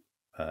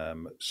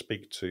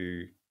 Speak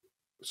to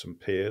some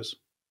peers.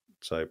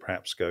 So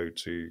perhaps go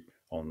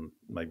on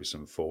maybe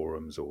some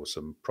forums or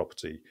some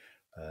property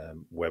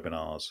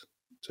webinars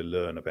to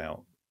learn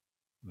about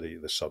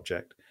the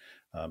subject.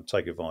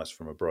 Take advice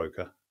from a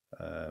broker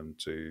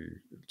to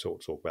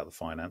talk about the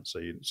finance,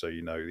 so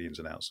you know the ins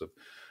and outs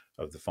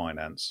of the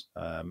finance,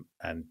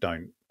 and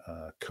don't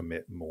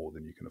commit more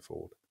than you can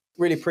afford.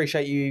 Really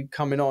appreciate you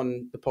coming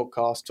on the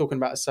podcast, talking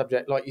about a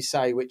subject, like you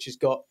say, which has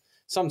got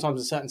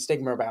sometimes a certain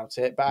stigma about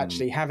it, but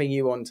actually having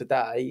you on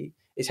today,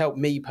 it's helped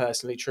me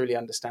personally truly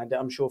understand it.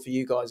 I'm sure for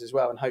you guys as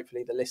well, and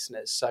hopefully the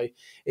listeners. So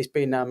it's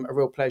been a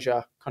real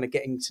pleasure kind of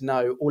getting to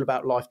know all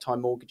about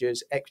lifetime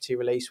mortgages, equity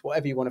release,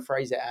 whatever you want to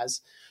phrase it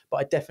as. But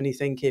I definitely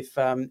think if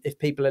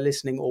people are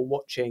listening or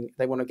watching,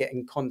 they want to get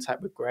in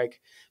contact with Greg,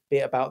 be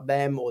it about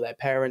them or their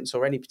parents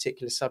or any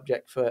particular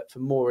subject for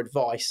more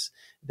advice,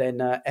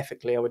 then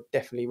ethically, I would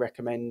definitely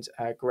recommend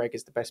Greg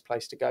is the best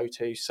place to go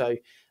to. So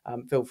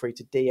feel free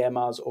to DM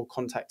us or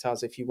contact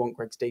us if you want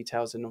Greg's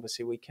details, and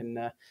obviously we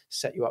can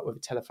set you up with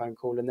a telephone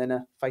call and then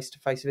a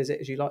face-to-face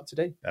visit as you like to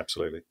do.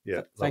 Absolutely.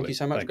 Yeah. Thank you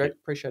so much, Greg.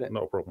 Appreciate it.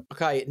 Not a problem.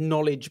 Okay,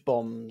 knowledge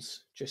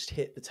bombs just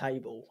hit the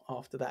table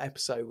after that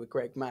episode with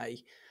Greg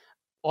May.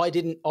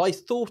 I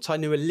thought I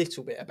knew a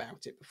little bit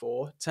about it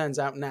before. Turns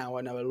out now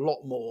I know a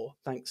lot more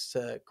thanks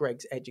to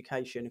Greg's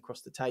education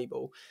across the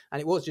table. And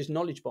it was just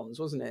knowledge bombs,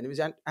 wasn't it? And it was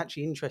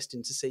actually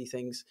interesting to see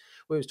things.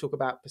 We always talk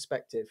about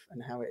perspective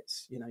and how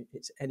it's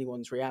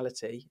anyone's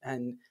reality.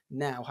 And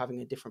now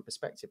having a different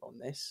perspective on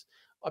this,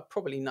 I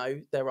probably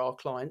know there are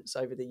clients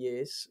over the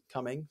years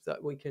coming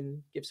that we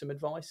can give some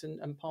advice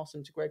and pass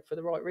them to Greg for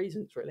the right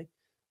reasons, really.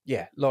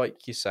 Yeah,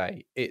 like you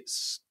say,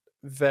 it's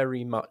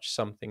very much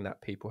something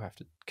that people have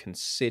to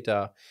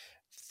consider,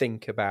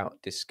 think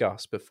about,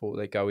 discuss before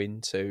they go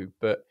into.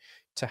 But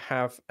to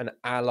have an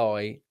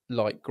ally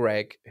like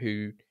Greg,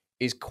 who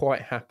is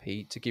quite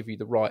happy to give you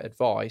the right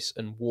advice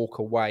and walk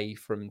away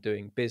from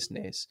doing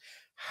business,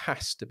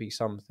 has to be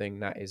something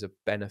that is a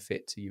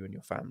benefit to you and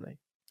your family.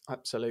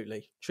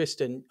 Absolutely.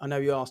 Tristan, I know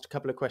you asked a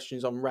couple of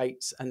questions on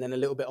rates and then a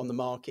little bit on the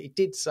market. He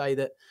did say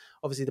that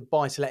obviously the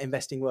buy-to-let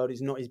investing world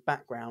is not his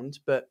background,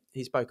 but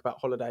he spoke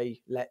about holiday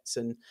lets,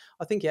 and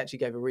I think he actually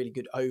gave a really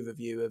good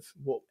overview of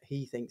what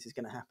he thinks is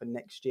going to happen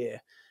next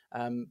year.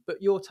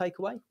 But your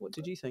takeaway, what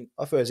did you think?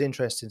 I thought it was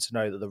interesting to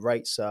know that the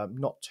rates are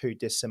not too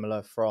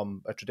dissimilar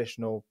from a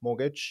traditional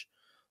mortgage.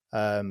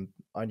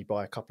 Only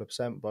by a couple of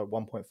percent, by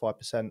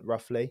 1.5%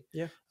 roughly.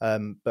 Yeah.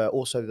 But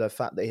also the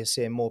fact that he's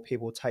seeing more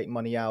people take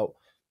money out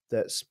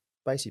that's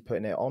basically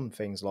putting it on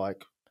things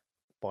like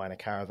buying a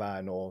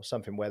caravan or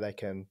something where they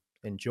can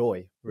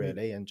enjoy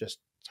really and just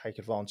take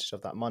advantage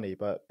of that money.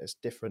 But it's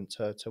different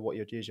to what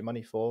you'd use your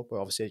money for. But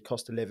obviously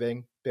cost of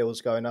living,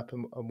 bills going up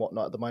and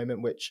whatnot at the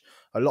moment, which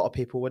a lot of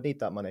people would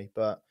need that money,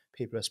 but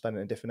people are spending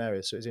it in different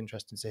areas. So it's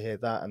interesting to hear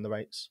that and the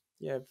rates.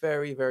 Yeah,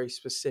 very, very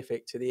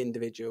specific to the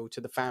individual, to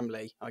the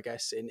family, I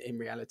guess, in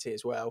reality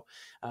as well.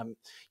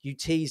 You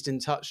teased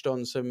and touched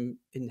on some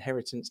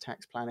inheritance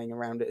tax planning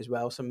around it as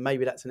well. So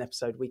maybe that's an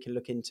episode we can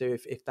look into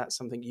if that's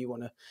something you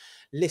want to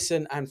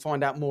listen and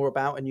find out more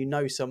about, and you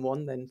know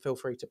someone, then feel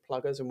free to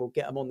plug us and we'll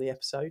get them on the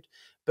episode.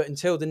 But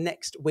until the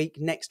next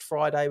week, next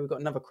Friday, we've got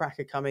another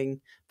cracker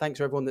coming. Thanks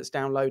for everyone that's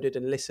downloaded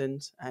and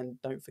listened,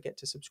 and don't forget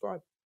to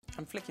subscribe.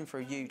 I'm flicking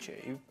through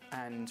YouTube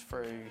and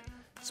through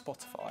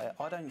Spotify.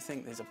 I don't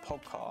think there's a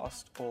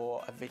podcast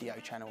or a video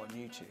channel on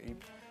YouTube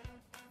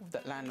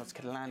that landlords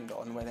could land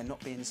on where they're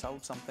not being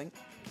sold something.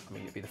 I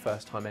mean, it'd be the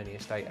first time any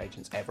estate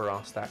agents ever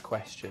asked that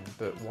question,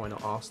 but why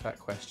not ask that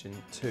question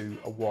to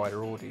a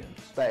wider audience?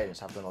 Estate agents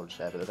have the knowledge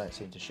there, but they don't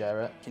seem to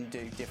share it. You can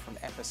do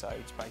different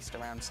episodes based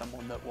around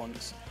someone that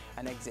wants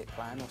an exit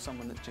plan or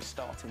someone that's just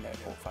starting their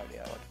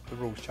portfolio. The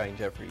rules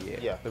change every year.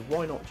 Yeah. But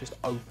why not just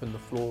open the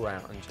floor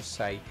out and just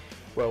say,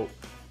 well,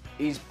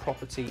 is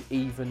property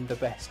even the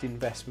best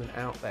investment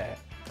out there?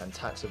 And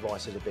tax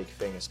advice is a big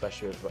thing,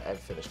 especially with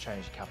everything that's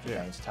changed, capital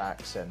gains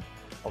tax and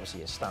obviously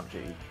your stamp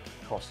duty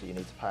costs that you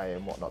need to pay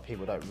and whatnot.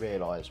 People don't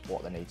realise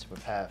what they need to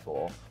prepare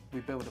for.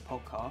 We build a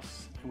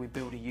podcast and we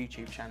build a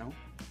YouTube channel,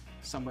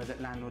 somewhere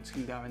that landlords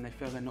can go and they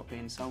feel they're not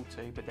being sold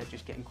to, but they're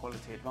just getting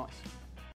quality advice.